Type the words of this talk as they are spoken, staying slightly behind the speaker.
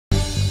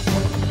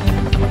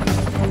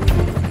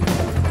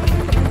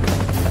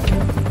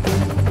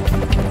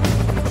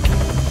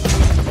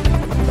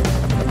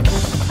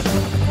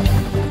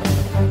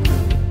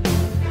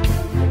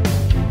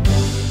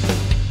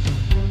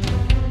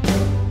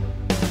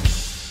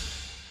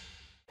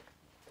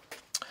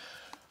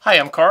Hi,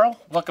 I'm Carl.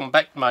 Welcome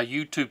back to my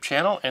YouTube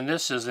channel, and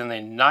this is in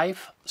the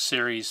knife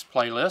series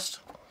playlist.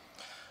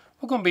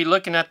 We're going to be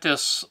looking at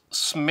this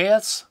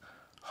Smith's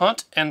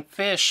Hunt and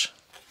Fish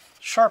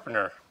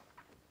Sharpener.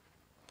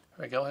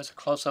 There we go, has a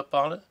close-up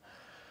on it.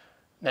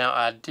 Now,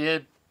 I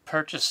did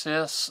purchase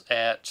this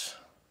at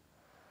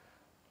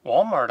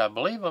Walmart. I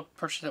believe I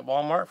purchased it at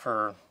Walmart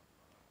for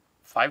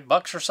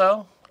 $5 or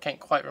so. Can't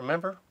quite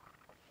remember.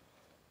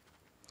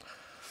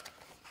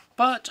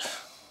 But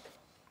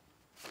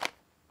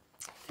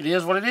it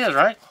is what it is,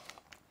 right?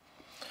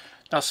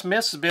 Now,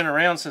 Smith's has been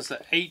around since the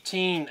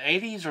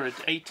 1880s or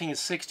the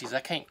 1860s.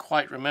 I can't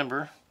quite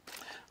remember.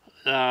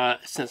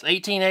 Since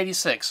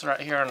 1886, right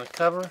here on the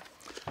cover.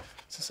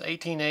 Since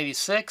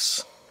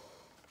 1886.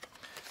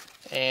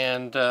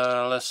 And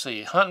let's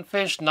see. Hunt and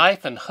Fish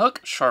Knife and Hook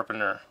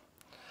Sharpener.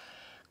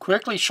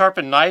 Quickly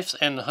sharpen knives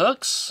and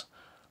hooks.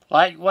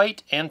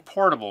 Lightweight and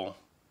portable.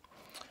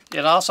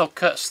 It also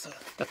cuts the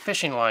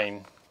fishing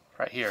line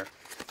right here.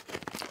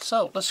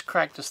 So let's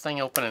crack this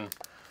thing open and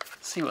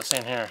see what's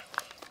in here.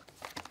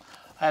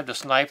 I have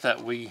this knife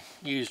that we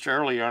used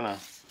earlier on a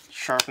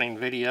sharpening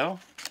video.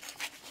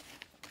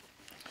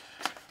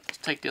 Let's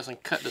take this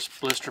and cut this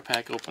blister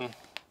pack open.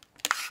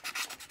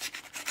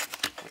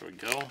 There we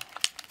go.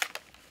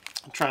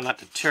 I'm trying not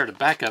to tear the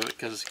back of it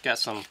because it's got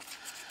some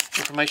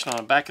information on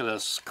the back of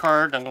this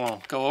card I'm going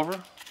to go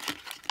over.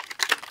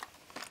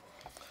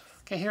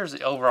 Okay, here's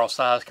the overall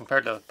size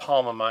compared to the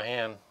palm of my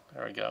hand.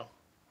 There we go.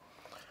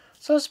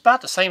 So it's about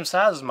the same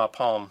size as my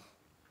palm.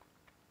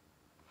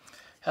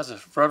 Has a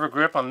rubber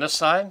grip on this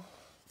side.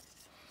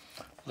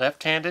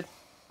 Left-handed,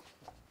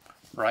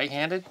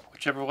 right-handed,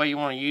 whichever way you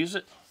want to use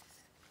it.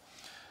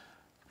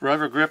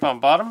 Rubber grip on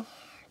bottom.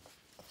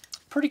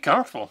 Pretty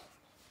comfortable.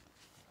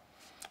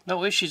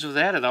 No issues with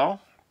that at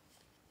all.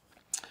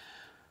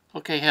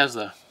 Okay, has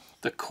the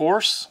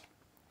coarse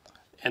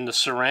and the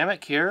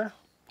ceramic here.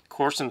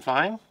 Coarse and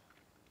fine.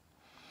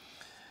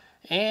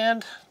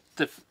 And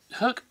the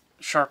hook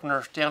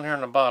sharpener down here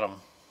on the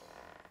bottom.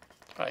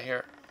 Right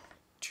here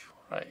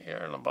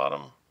on the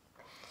bottom.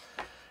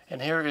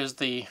 And here is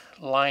the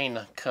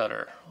line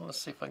cutter. Let's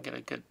see if I can get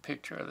a good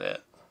picture of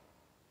that.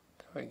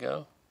 There we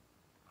go.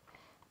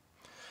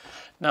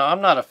 Now, I'm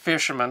not a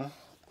fisherman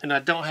and I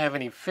don't have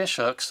any fish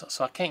hooks,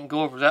 so I can't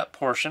go over that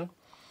portion.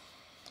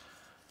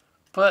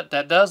 But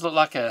that does look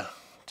like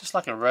just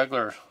like a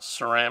regular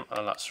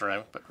not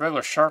ceramic, but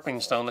regular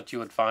sharpening stone that you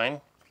would find.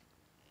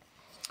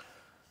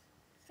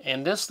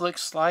 And this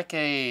looks like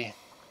a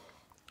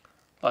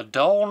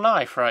dull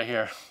knife right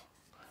here.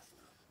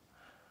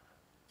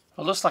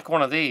 It looks like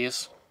one of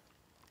these,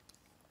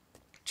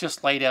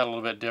 just laid out a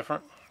little bit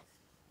different.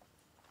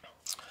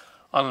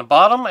 On the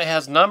bottom it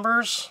has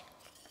numbers.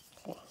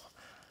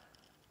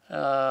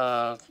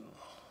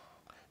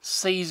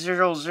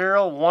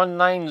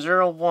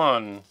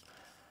 C001901.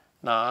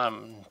 Now I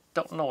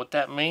don't know what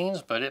that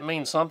means, but it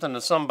means something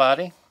to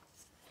somebody.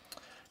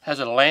 Has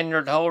a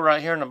lanyard hole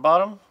right here in the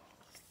bottom.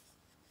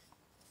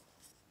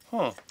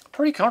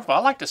 Pretty comfortable. I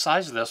like the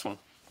size of this one.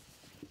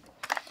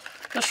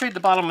 Let's read the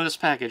bottom of this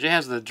package. It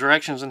has the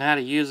directions on how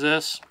to use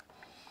this.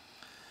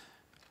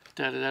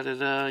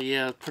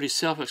 Yeah, pretty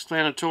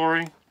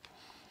self-explanatory.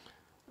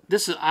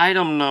 This is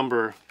item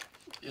number.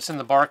 It's in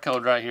the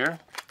barcode right here.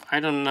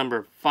 Item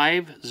number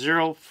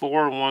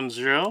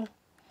 50410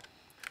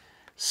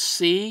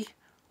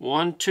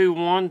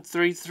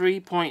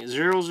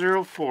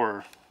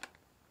 C12133.004.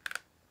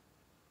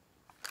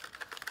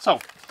 So,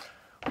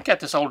 we got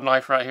this old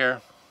knife right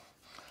here.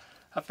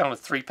 I found a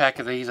 3-pack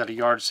of these at a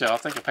yard sale. I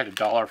think I paid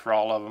 $1 for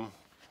all of them.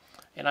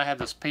 And I have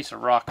this piece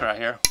of rock right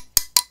here.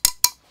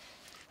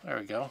 There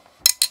we go.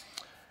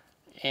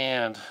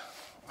 And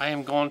I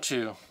am going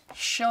to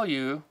show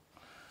you.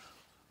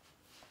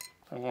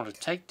 I'm going to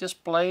take this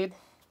blade,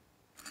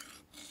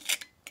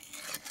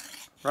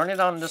 run it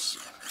on this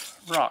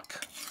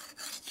rock.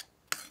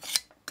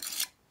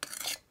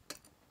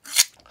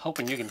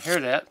 Hoping you can hear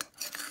that.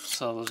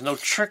 So there's no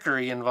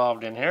trickery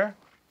involved in here.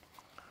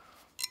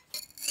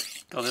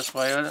 Go this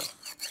way with it.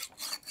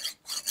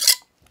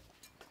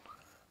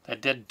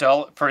 That did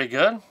dull it pretty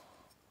good.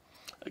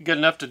 Good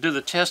enough to do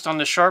the test on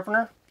the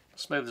sharpener.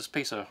 Let's move this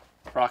piece of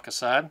rock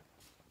aside.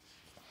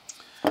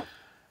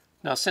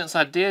 Now, since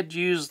I did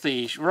use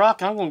the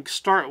rock, I'm going to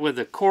start with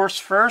the coarse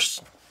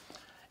first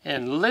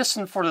and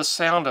listen for the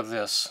sound of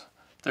this.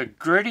 The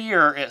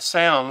grittier it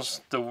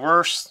sounds, the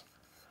worse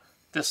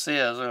this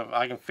is.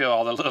 I can feel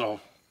all the little,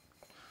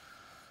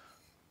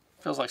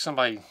 feels like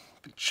somebody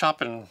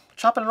chopping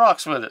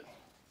rocks with it.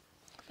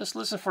 Just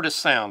listen for this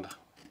sound.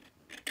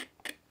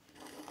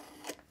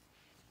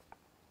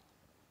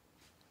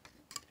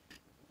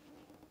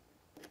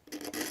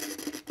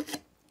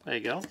 There you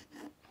go.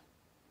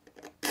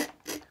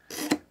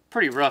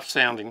 Pretty rough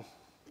sounding.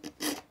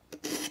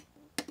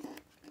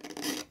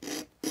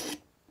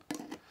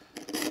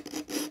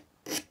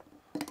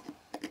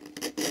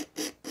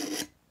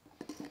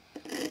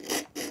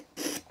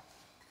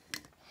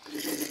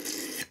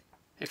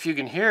 If you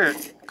can hear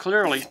it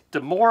clearly, the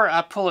more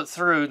I pull it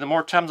through, the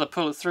more times I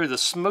pull it through, the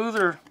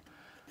smoother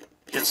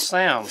it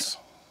sounds.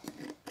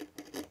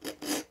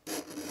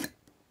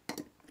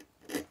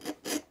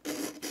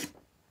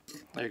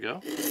 There you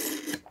go.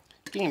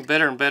 Getting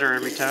better and better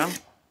every time.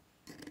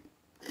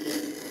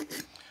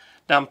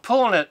 Now I'm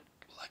pulling it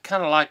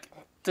kind of like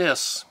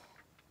this,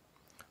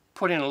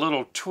 putting a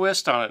little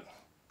twist on it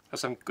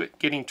as I'm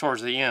getting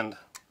towards the end.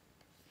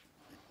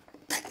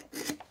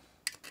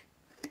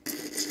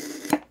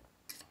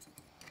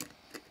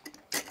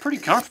 Pretty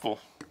comfortable.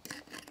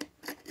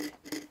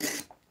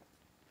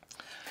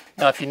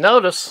 Now if you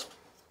notice,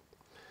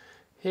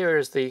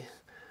 here's the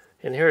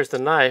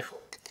knife.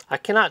 I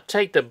cannot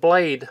take the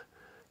blade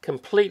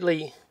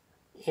completely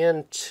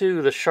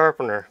into the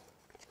sharpener.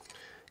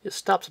 It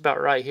stops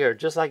about right here,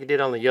 just like it did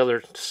on the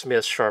other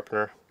Smith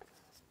sharpener.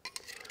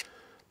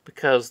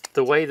 Because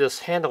the way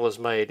this handle is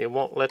made, it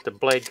won't let the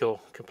blade go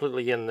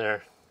completely in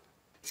there.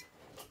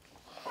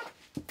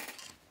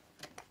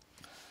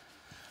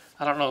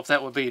 I don't know if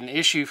that would be an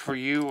issue for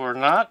you or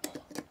not.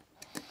 You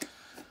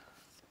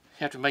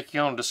have to make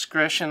your own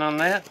discretion on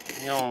that,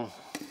 your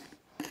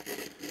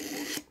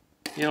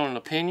own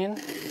opinion.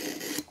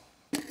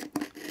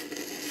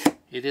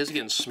 It is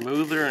getting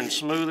smoother and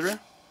smoother.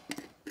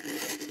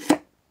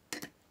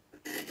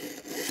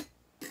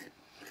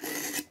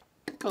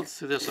 Go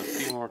through this a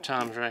few more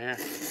times right here.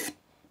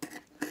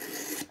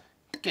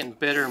 Getting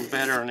better and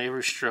better on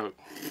every stroke.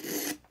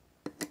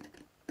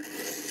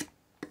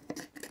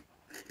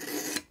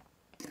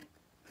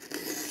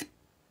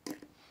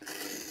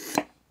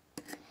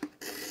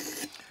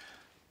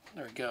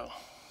 There we go.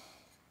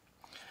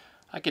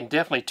 I can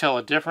definitely tell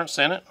a difference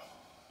in it.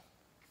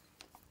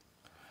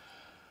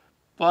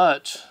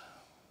 But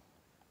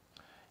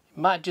it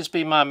might just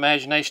be my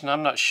imagination,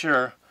 I'm not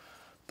sure.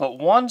 But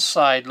one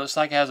side looks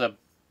like it has a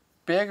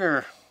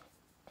bigger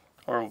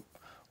or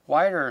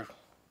wider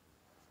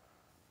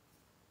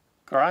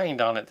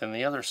grind on it than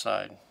the other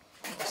side.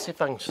 Let's see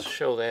if I can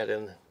show that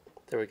in.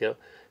 There we go.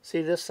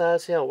 See this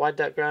side? See how wide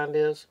that grind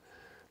is?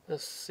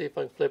 Let's see if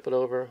I can flip it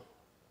over.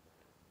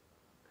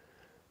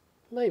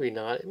 Maybe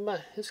not.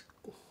 It's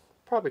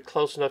probably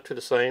close enough to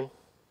the same.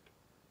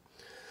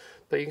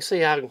 But you can see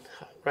how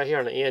right here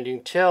on the end, you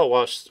can tell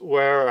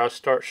where I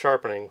start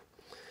sharpening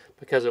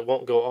because it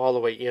won't go all the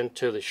way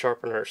into the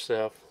sharpener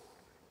itself.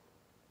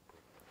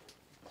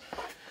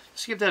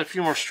 Let's give that a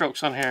few more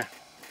strokes on here.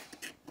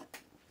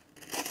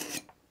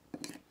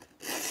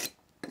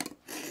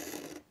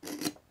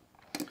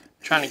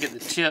 Trying to get the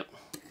tip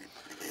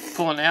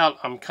pulling out.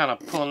 I'm kind of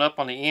pulling up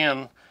on the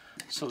end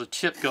so the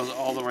tip goes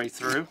all the way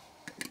through.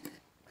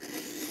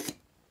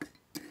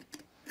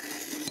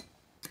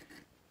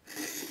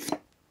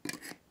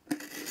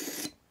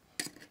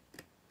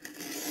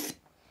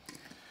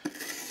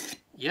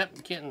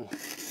 Yep, getting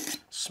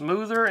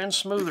smoother and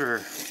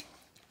smoother.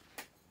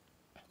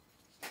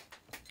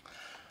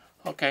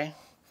 Okay,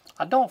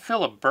 I don't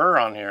feel a burr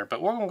on here,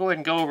 but we're going to go ahead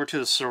and go over to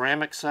the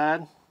ceramic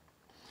side,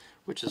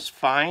 which is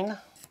fine.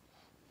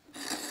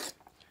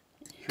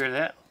 You hear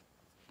that?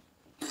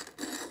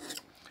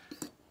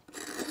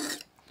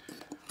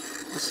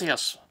 Let's see how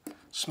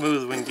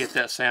smooth we can get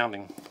that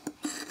sounding.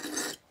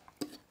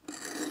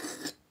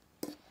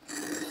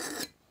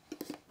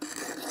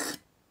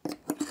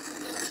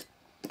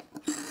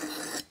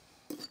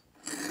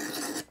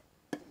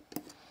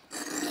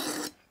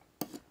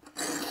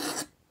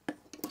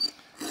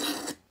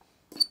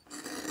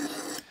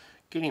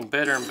 Getting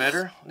better and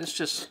better. Let's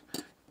just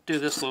do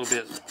this a little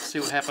bit. See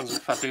what happens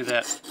if I do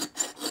that.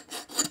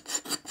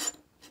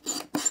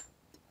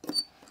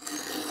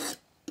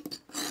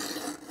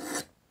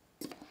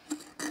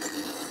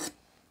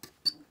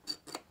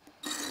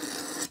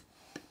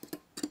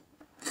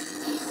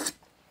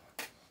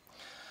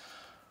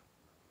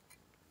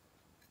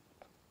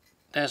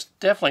 That's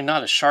definitely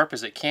not as sharp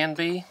as it can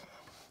be.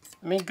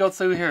 Let me go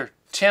through here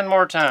 10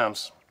 more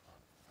times.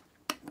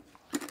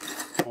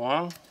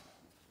 1,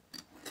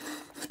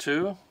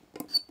 2,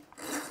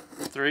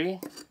 3,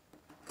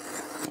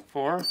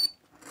 4,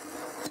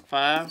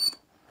 5,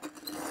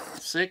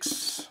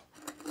 6,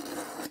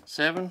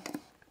 7,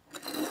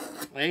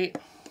 8,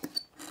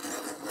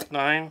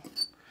 9,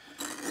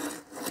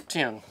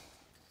 10.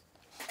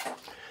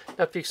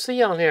 Now if you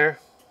see on here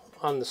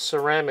on the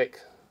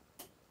ceramic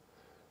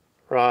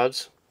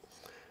rods,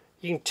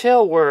 you can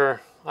tell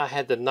where I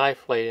had the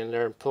knife blade in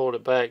there and pulled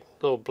it back,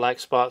 little black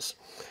spots.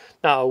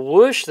 Now I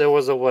wish there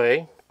was a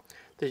way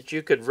that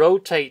you could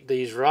rotate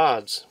these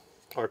rods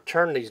or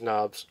turn these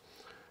knobs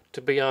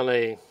to be on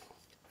a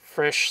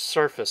fresh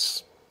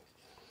surface.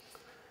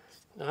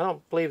 I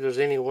don't believe there's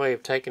any way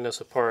of taking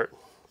this apart.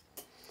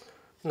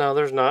 No,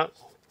 there's not.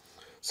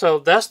 So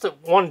that's the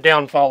one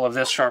downfall of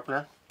this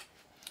sharpener.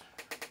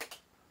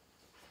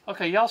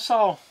 Okay, y'all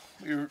saw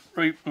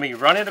me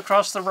run it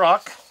across the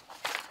rock,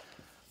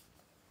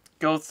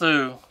 go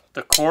through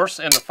the coarse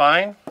and the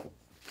fine.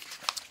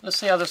 Let's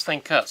see how this thing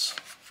cuts.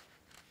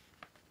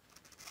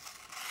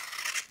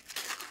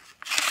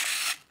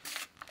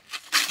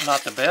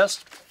 Not the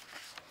best.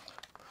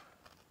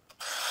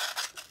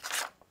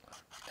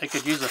 It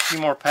could use a few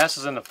more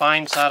passes in the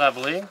fine side, I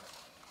believe.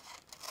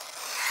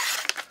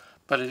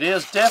 But it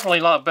is definitely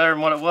a lot better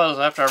than what it was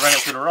after I ran it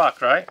through the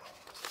rock, right?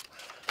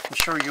 I'm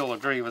sure you'll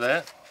agree with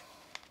that.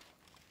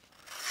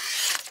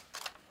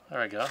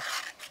 There we go.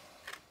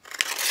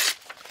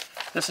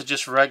 This is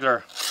just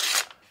regular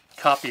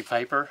copy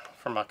paper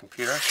from my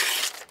computer.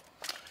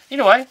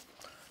 Anyway,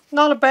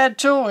 not a bad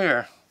tool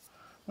here.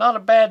 Not a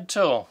bad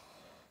tool.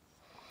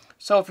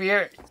 So if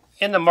you're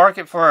in the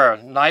market for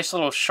a nice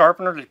little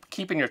sharpener to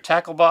keep in your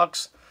tackle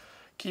box,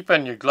 keep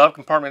in your glove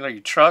compartment of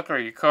your truck or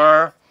your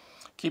car,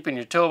 keep in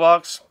your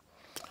toolbox,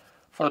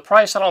 for the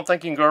price I don't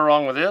think you can go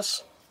wrong with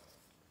this.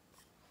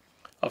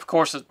 Of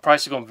course the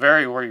price is going to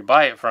vary where you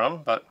buy it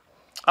from, but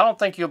I don't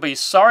think you'll be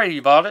sorry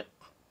you bought it.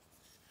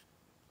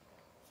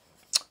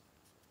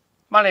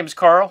 My name is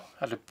Carl.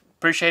 I'd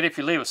appreciate it if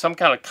you leave some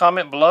kind of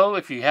comment below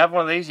if you have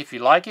one of these, if you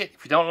like it.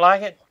 If you don't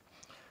like it,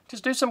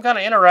 just do some kind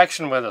of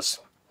interaction with us.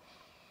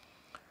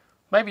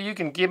 Maybe you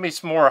can give me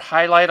some more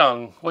highlight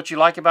on what you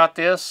like about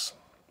this,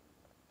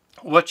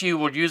 what you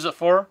would use it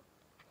for.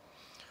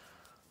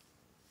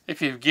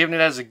 If you've given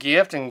it as a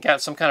gift and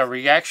got some kind of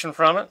reaction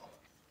from it.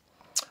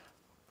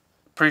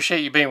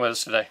 Appreciate you being with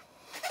us today.